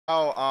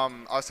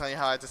how I was telling you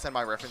how I had to send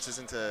my references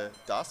into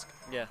Dusk.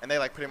 Yeah. And they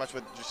like pretty much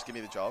would just give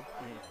me the job.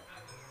 Mm.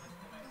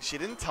 She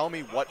didn't tell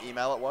me what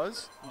email it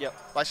was. Yep.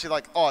 Like she's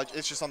like, oh,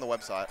 it's just on the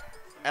website,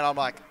 and I'm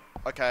like,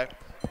 okay.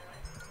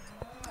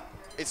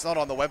 It's not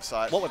on the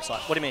website. What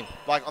website? What do you mean?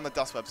 Like on the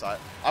Dusk website.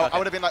 Okay. I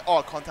would have been like,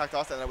 oh, contact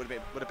us, and it would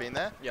have been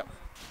there. Yep.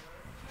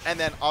 And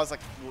then I was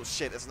like, well,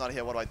 shit, it's not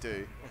here. What do I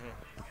do?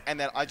 And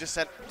then I just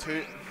sent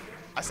two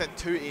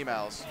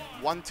emails.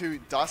 One to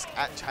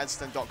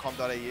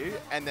dusk@chadston.com.au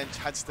and then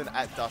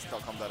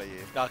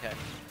chadston@dusk.com.au. Okay.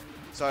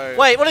 So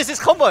wait, what is this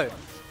combo?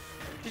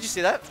 Did you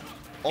see that?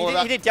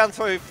 He did down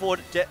throw forward,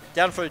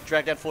 down throw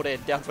drag down forward air,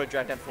 down throw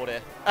drag down forward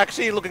air.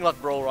 Actually looking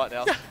like Brawl right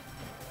now.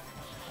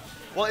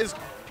 Well, is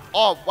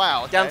oh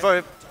wow. Okay. Down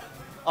throw.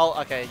 Oh,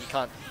 okay, you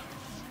can't.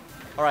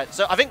 All right,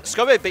 so I think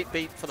Scobo beat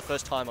Beet for the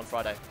first time on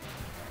Friday.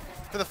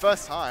 For the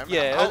first time.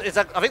 Yeah, is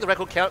that, I think the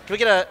record count. Can we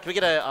get a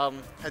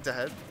head to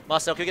head?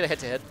 Marcel, can we get a head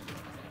to head?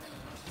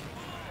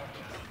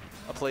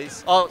 Oh,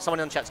 please. Oh, someone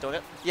in the chat's doing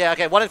it. Yeah,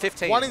 okay, 1 in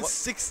 15. 1 in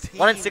 16.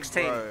 1 in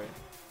 16. Bro.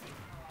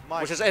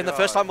 My which is, and the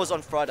first time was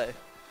on Friday.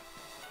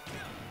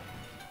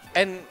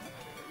 And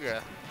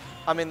yeah,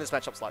 I mean this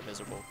matchup's like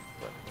miserable.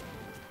 But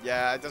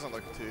yeah, it doesn't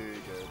look too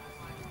good.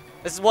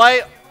 this is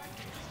why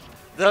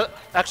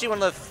actually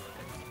one of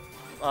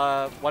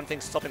the one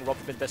thing stopping R.O.B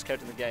from being the best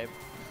character in the game.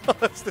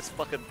 It's this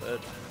fucking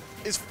bird.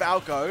 Is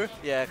Falco?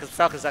 Yeah, because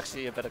Falco's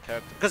actually a better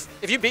character. Because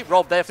if you beat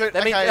R.O.B,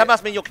 that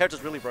must mean your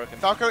character's really broken.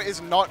 Falco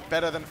is not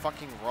better than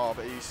fucking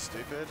R.O.B. Are you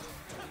stupid?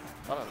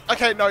 I don't know.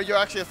 Okay, no, you're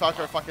actually a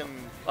Falco fucking...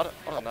 I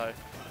don't know.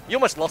 You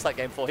almost lost that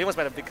game for. He almost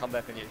made a big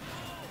comeback on you.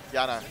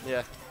 Yeah, I know.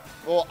 Yeah.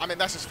 Well, I mean,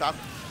 that's just Falco.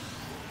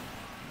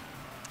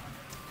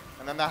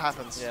 And then that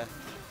happens. Yeah.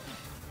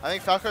 I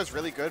think Falco's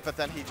really good, but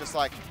then he just,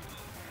 like,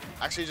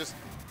 actually just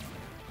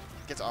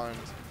gets owned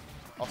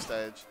off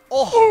stage.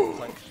 Oh!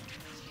 Clink.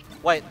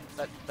 Wait,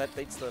 that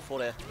beats the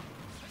forward air.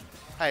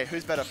 Hey,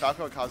 who's better,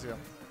 Falco or Kazuya?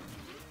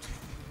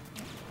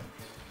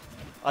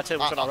 I tell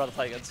you which one I'd rather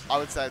play against. I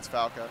would say it's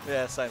Falco.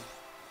 Yeah, same.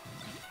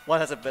 One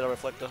has a better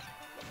reflector.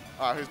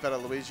 Alright, who's better,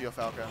 Luigi or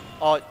Falco?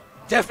 Oh,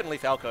 definitely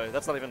Falco.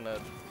 That's not even a...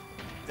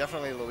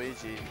 Definitely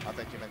Luigi, I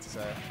think you meant to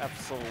say.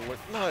 Absolutely.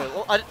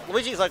 No, well,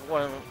 Luigi's like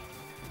one of...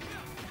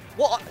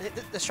 Well,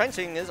 the strange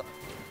thing is...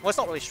 Well, it's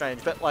not really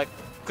strange, but like...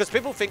 Because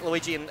people think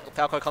Luigi and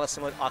Falco are kind of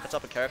similar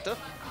archetype of character.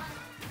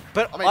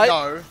 But I mean,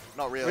 no,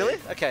 not really. Really?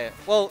 Okay.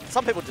 Well,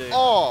 some people do.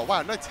 Oh,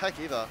 wow, no tech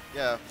either.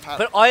 Yeah.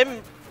 But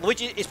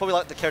Luigi is probably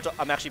like the character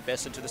I'm actually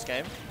best into this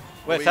game.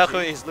 Where Luigi. Falco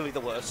is literally the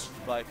worst.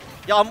 Like,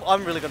 yeah,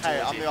 I'm really good to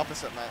Luigi. I'm the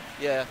opposite, mate.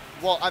 Yeah.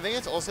 Well, I think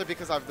it's also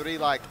because I've literally,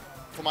 like,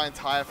 for my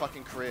entire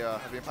fucking career,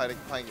 have been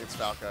playing against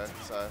Falco,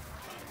 so...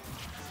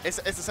 It's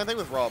the same thing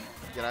with R.O.B,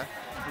 you know?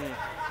 Mm.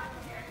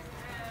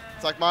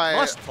 It's like my...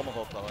 Nice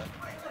tomahawk, by the way.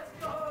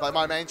 Like,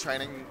 my main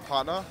training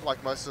partner,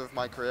 like, most of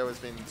my career has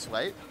been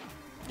Sweet.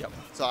 Yep.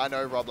 So I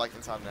know R.O.B, like,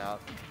 inside and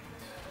out.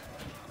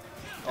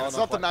 And it's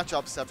not the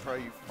matchup, Pro,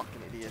 you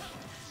fucking idiot.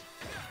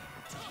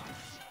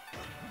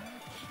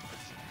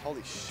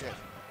 Holy shit.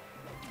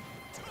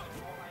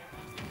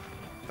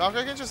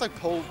 Falco can just, like,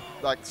 pull,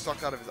 like,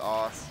 stock out of his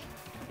ass.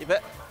 Yeah,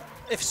 but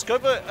if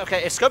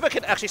Scobo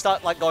can actually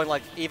start, like, going,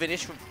 like,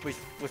 even-ish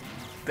with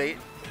Beet,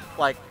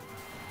 like...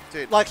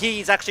 Dude. Like,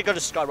 he's actually going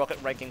to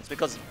skyrocket rankings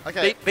because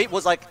Beet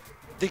was, like,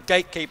 the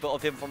gatekeeper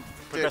of him from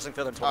progressing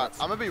further in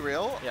tournaments. I'm going to be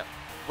real. Yeah.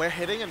 We're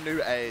hitting a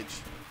new age.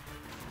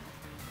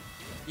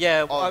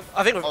 Yeah, I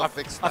feel like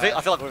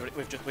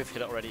we've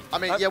hit it already. I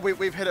mean, yeah,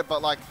 we've hit it,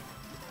 but like,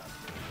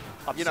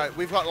 you know,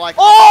 we've got like,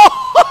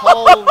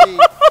 holy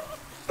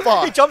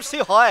fuck! He jumps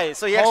too high,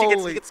 so he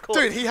actually gets caught.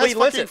 Dude, he has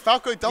fucking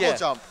Falco double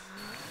jump.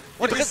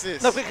 What is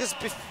this? No, because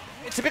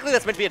typically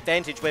that's meant to be an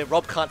advantage where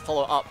R.O.B can't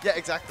follow up. Yeah,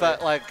 exactly.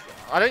 But like,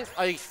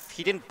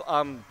 he didn't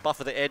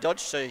buffer the air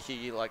dodge, so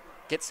he like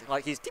gets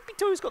like his tippy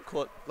toes got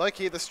caught. Low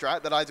key, the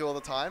strat that I do all the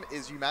time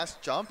is you mash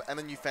jump and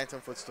then you phantom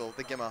footstool,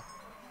 the gimmer.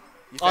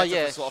 You phantom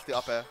footstool off the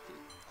up air.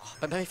 Oh,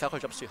 but maybe Falco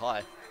jumps too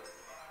high.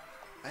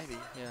 Maybe.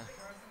 Yeah.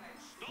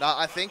 No,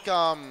 I think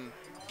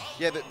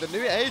yeah, the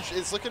new age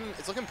is looking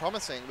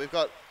promising. We've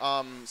got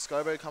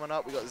Scobo coming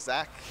up. We got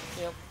Zach.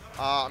 Yep.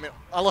 I mean,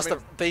 I lost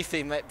the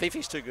Beefy, mate.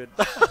 Beefy's too good.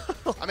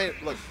 I mean,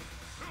 look.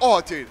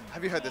 Oh, dude,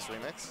 have you heard this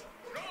remix?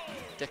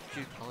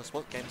 Deku Palace.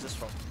 What game is this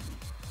from?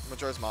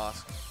 Majora's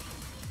Mask.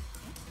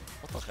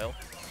 What the hell?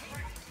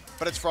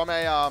 But it's from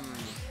a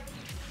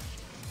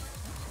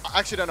I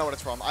actually don't know what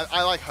it's from.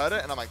 I like heard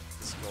it and I'm like,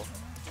 this is cool.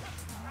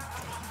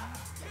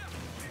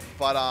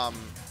 But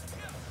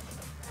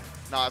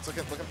no, it's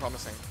looking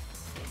promising.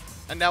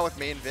 And now with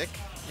me and Vic.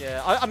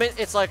 Yeah, I mean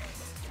it's like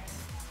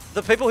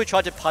the people who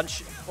tried to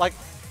punch like,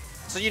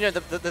 so you know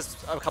there's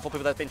a couple of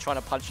people that have been trying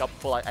to punch up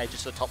for like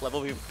ages to the top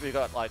level. We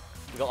got like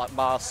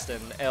Mast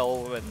and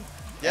L and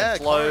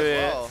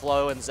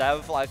Flo and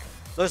Zav. Like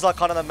those are like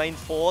kind of the main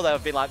four that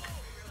have been like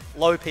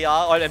low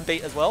PR and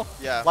Beet as well.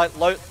 Yeah. Like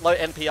low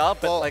NPR,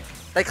 but like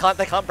they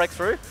can't break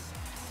through.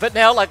 But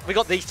now like we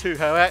got these two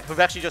who've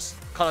actually just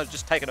kind of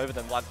just taken over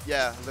them like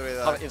literally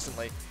kind of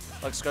instantly,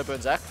 like Scobo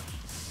and Zach.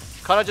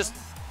 Kind of just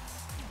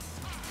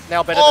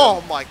now better.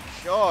 Oh my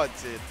god,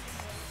 dude.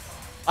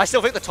 I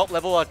still think the top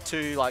level are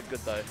too like good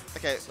though.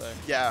 Okay, So.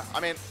 yeah. I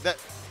mean, there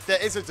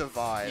is a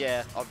divide,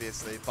 Yeah.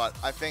 obviously, but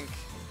I think...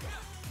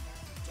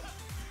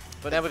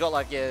 But now we got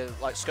like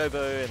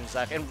Scobo and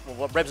Zach, and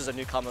well, Rebs is a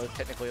newcomer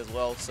technically as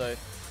well. So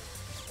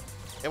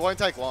It won't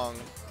take long,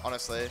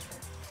 honestly.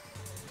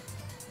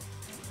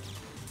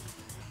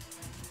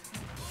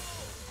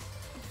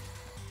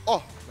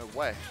 Oh, no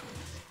way.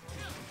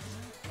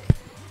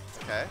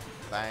 Okay,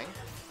 bang.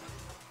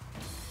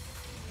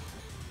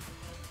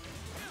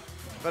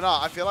 But no,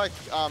 I feel like,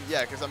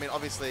 yeah, because I mean,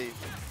 obviously,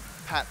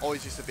 Pat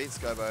always used to beat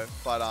Scobo,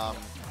 but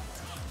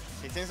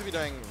he seems to be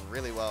doing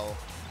really well.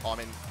 Oh, I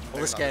mean,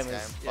 well, this game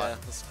is yeah.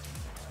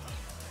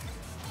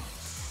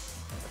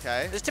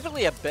 Okay. There's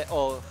typically a bit,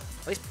 or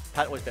at least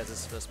Pat always bets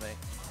this first me.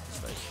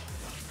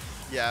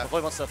 Yeah.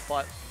 Probably wants to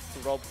fight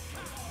R.O.B.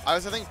 I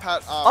also think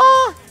Pat.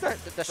 Oh,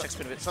 that shakes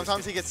me a bit.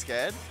 Sometimes he gets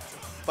scared,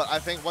 but I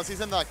think once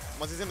he's in the groove,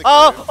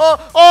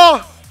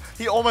 oh!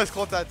 He almost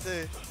caught that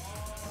too.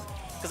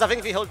 Because I think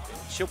if he held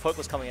shield poke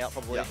was coming out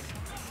probably. Yeah.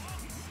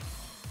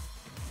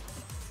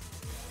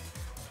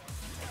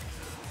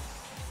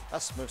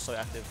 That move's so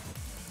active.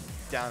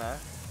 Down air.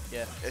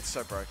 Yeah. It's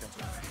so broken.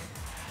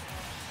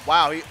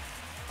 Wow.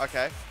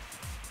 Okay.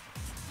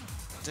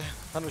 Damn,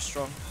 that was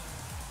strong.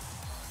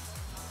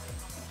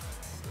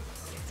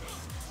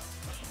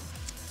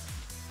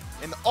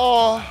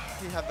 Oh,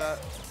 he had that.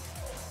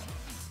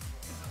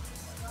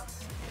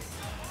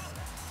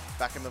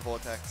 Back in the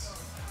vortex.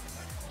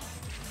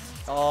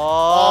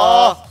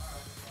 Oh.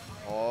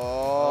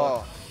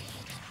 Oh.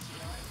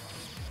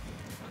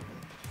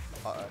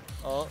 Uh-oh.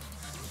 Oh.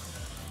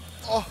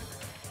 Oh.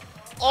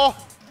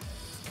 Oh.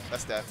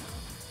 That's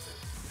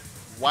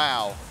death.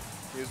 Wow.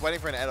 He was waiting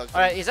for an air dodge.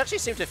 Alright, he's actually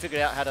seemed to have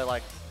figured out how to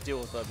like deal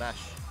with the mash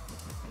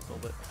a little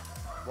bit.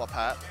 What,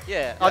 Pat?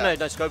 Yeah. Oh no,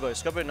 Scobo.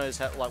 Scobo knows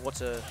how like what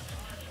to.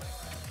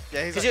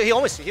 Yeah, he's like, like, he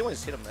almost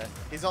hit him there.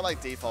 He's not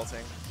like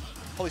defaulting.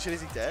 Holy shit,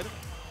 is he dead?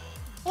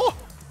 Oh.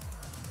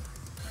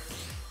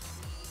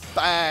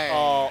 Bang.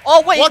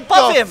 Oh wait, what he's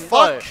above the him.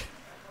 Fuck?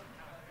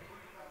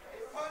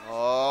 No.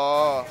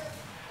 Oh.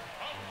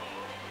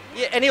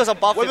 Yeah, and he was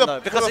above him though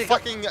because he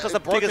fucking because the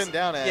broken biggest,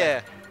 down air.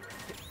 Yeah.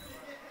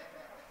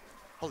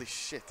 Holy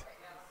shit.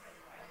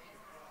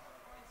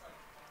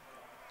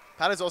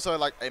 Pat is also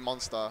like a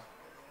monster,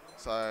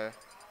 so.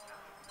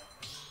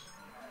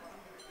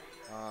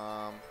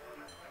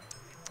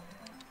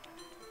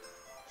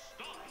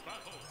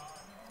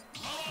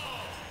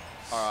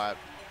 All right.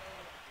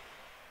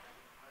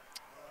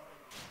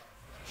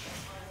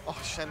 Oh,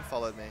 Shen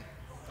followed me.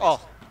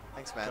 Oh.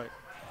 Thanks, man. Great.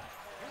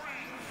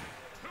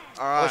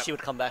 All I right. wish he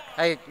would come back.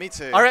 Hey, Me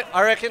too.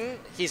 I reckon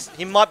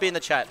he might be in the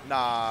chat.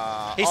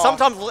 Nah. He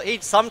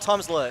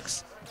sometimes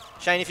lurks.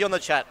 Shane, if you're in the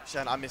chat,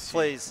 Shen, I miss you.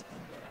 please.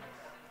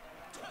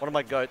 One of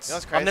my goats. You know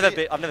what's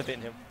I've never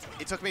beaten him.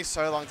 It took me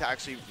so long to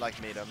actually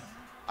like meet him.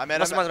 I met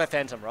Must him. have been my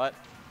Phantom, right?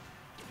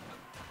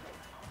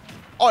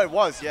 Oh, it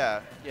was,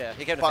 yeah. Yeah,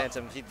 he came to But-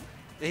 Phantom.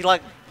 He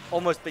like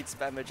almost beat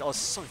Spammage. I was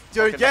so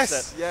Dude, fucking yes,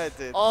 upset. yeah, it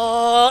did.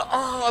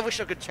 Oh, I wish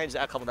I could change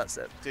the outcome of that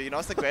set. Dude, you know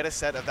what's the greatest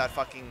set of that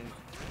fucking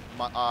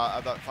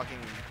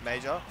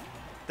major?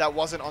 That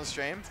wasn't on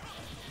stream,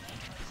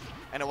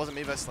 and it wasn't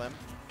me versus Slim.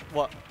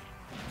 What?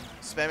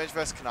 Spammage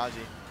versus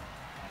Kanaji.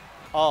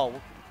 Oh,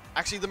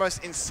 Actually, the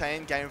most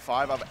insane game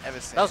 5 I've ever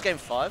seen. that was game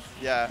 5.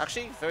 Yeah.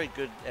 Actually, very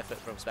good effort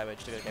from Spammage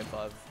to go game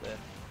 5 there.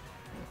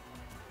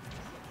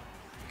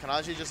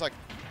 Kanaji just like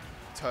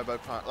turbo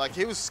punch. Like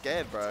he was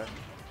scared, bro.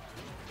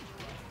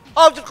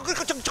 Oh, Dude,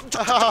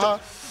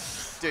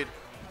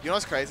 you know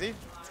what's crazy?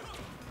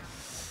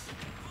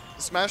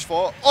 Smash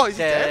 4. Oh, is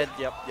he dead?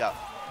 Yep. Yeah.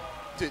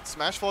 Dude,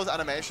 Smash 4's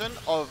animation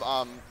of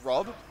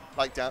R.O.B,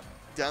 like down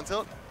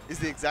tilt, is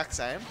the exact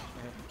same,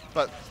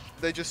 but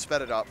they just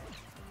sped it up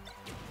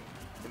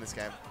in this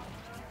game.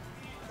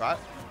 Right?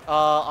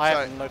 I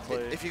have no clue.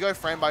 If you go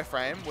frame by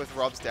frame with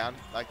R.O.B's down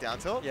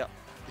tilt, Yep.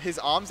 his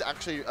arms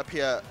actually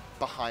appear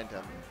behind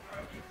him,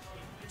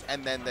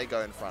 and then they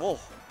go in front. Whoa.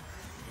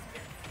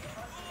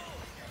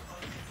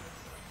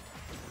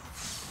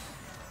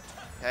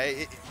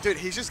 Hey, dude,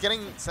 he's just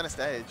getting center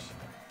stage.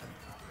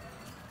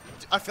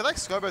 I feel like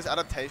Scobo's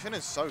adaptation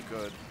is so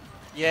good.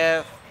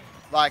 Yeah.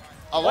 Like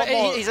a lot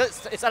more.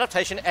 It's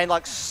adaptation and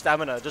like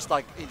stamina. Just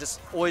like he just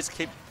always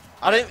keep.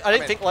 I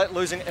don't think like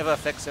losing ever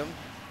affects him.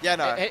 Yeah,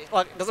 no.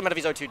 Like it doesn't matter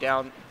if he's 0-2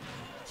 down.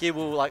 He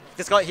will like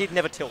this guy. He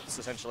never tilts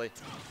essentially,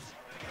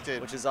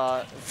 Dude, which is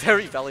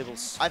very valuable.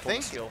 I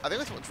think skill.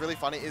 what's really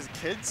funny is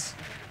kids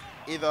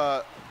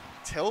either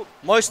tilt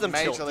Most of them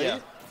majorly, tilt. Yeah.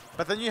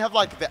 but then you have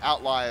like the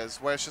outliers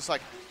where it's just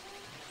like,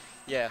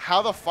 Yeah.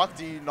 how the fuck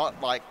do you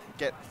not like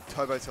get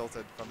turbo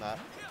tilted from that?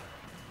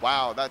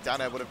 Wow, that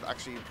down air would have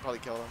actually probably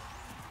killed him.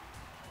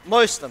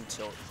 Most of them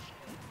tilt.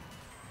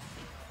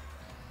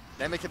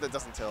 Name a kid that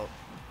doesn't tilt.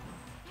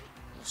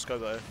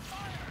 Scobo.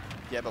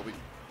 Yeah, but we. were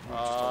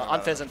just talking about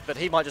Unpheasant, but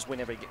he might just win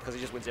because he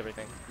just wins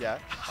everything. it. Yeah.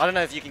 I don't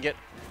know if you can get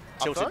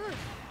tilted. Up throw?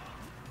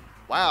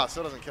 Wow,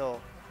 still doesn't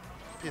kill.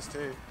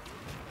 PS2.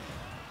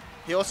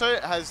 He also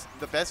has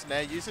the best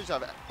nair usage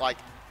I've like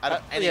out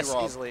of any yes,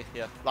 ROB, easily.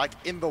 Yeah. like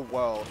in the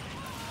world.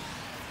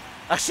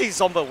 Actually,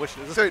 Zomba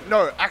wishes. Dude,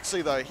 no,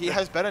 actually though, he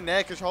has better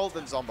nair control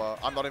than Zomba.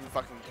 I'm not even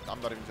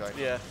joking.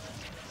 Yeah.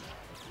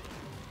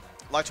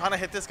 Like trying to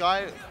hit this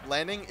guy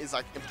landing is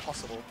like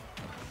impossible.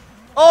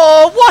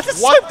 Oh, what?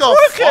 It's What so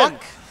the broken.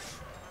 fuck?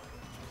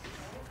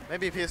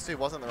 Maybe PS2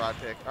 wasn't the right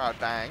pick. Alright,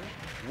 bang.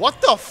 What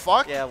the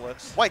fuck? Yeah, it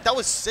works. Wait, that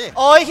was sick.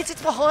 Oh, he hits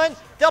it behind.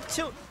 The up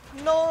tilt.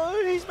 No,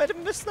 he's made a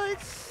mistake.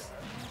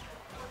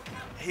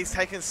 He's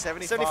taken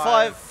 75.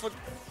 75 for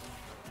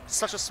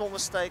such a small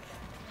mistake.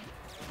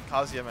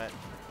 Kazuya, mate.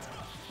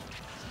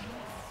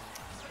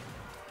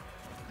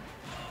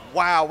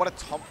 Wow, what a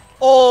tom.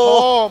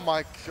 Oh. Oh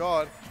my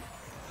god.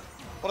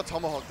 What a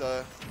tomahawk,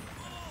 though.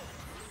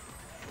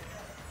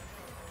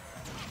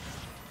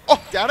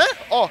 Oh, down it?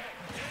 Oh.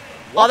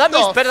 Oh, that the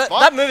move's better. fuck?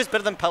 That move is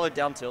better than Palo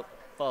down tilt,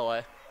 by the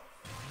way.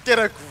 Get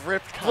a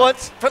grip, cunt.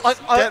 What? But like,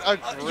 Get a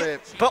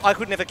grip. but I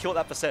could never kill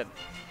that percent.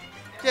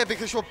 Yeah,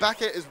 because your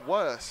back air is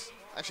worse.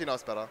 Actually, no,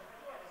 it's better.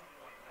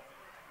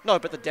 No,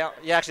 but the down.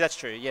 Yeah, actually, that's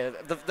true. Yeah,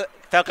 the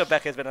Falco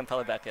back air is better than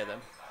Palo back air then.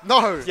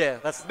 No. Yeah,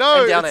 that's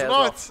No, and down it's air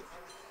not. as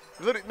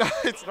Literally, no,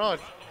 it's not.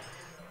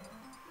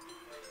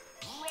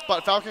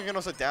 But Falcon can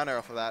also down air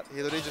off of that.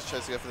 He literally just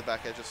chose to go for the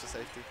back air just for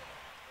safety.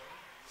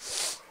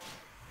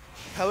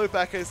 Hello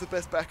back air is the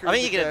best back air. well. I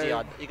mean, in you the get a game.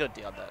 DR. You got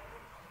to DR that.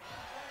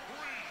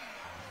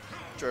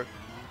 True.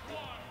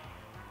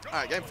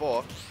 Alright, game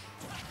 4.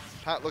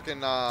 Pat looking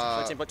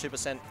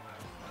 13.2%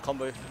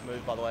 combo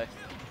move, by the way.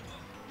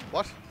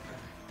 what?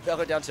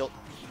 Falco down tilt.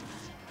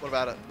 What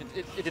about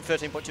it? It did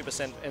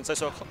 13.2%, and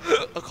so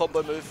a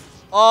combo move.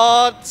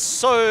 Oh, it's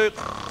so.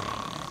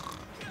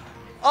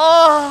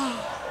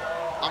 Oh.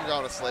 I'm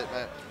going to sleep,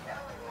 mate.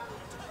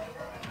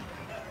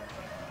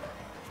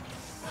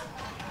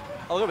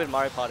 A little bit of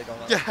Mario Party going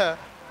on. Yeah.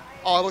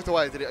 Oh, I looked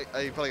away. Did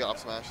he probably got up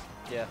smashed.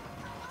 Yeah.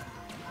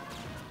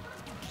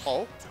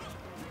 Oh.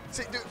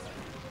 See, dude,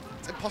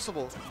 it's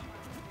impossible.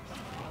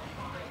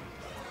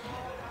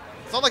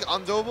 It's not like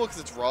undoable because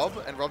it's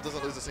R.O.B, and R.O.B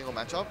doesn't lose a single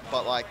matchup,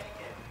 but like,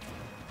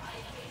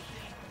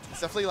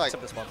 it's definitely like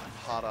Except this one.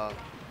 harder.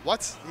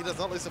 What? He does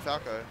not lose to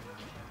Falco.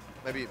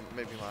 Maybe he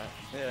might.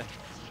 Yeah.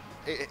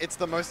 It's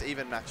the most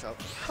even matchup.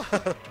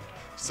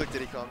 Just like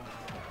Diddy Kong.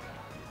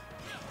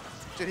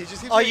 Dude, he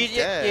just keeps getting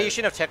dead. yeah, you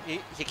shouldn't have tech.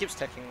 He keeps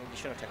teching. You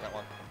shouldn't have tech that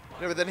one.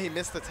 No, but then he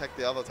missed the tech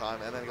the other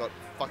time and then got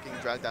fucking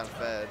dragged down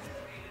fed.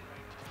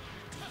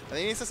 And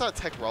he needs to start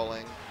tech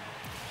rolling.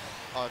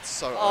 Oh, it's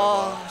so over.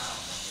 Oh,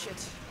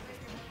 shit.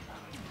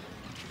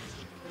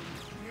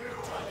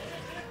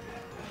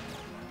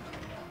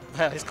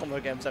 Wow, his combo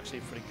game's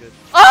actually pretty good.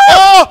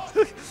 Oh!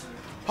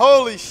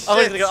 Holy shit! I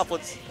was going to go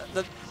upwards.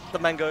 The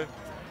mango.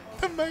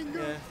 The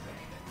mango. Yeah.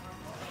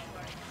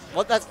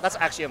 What? That's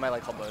actually a melee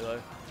combo,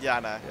 though. Yeah, I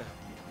know. Yeah.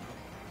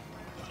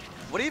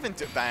 What do you even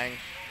do? Bang.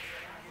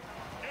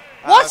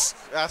 What?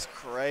 That's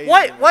crazy.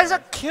 Wait, why does man.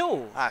 that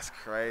kill? That's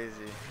crazy.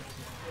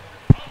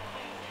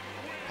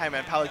 Hey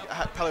man, Pally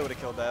would have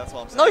killed that. That's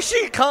what I'm saying. No,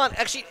 she can't.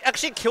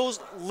 Actually kills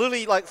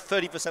literally like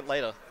 30%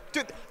 later.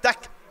 Dude,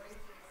 that.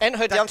 And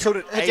her That down tilt,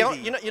 killed at her down,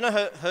 80. you know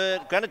her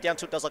grounded down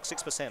tilt does like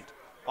 6%.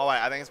 Oh wait,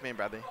 I think it's me and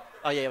Bradley.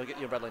 Oh yeah,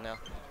 you're Bradley now.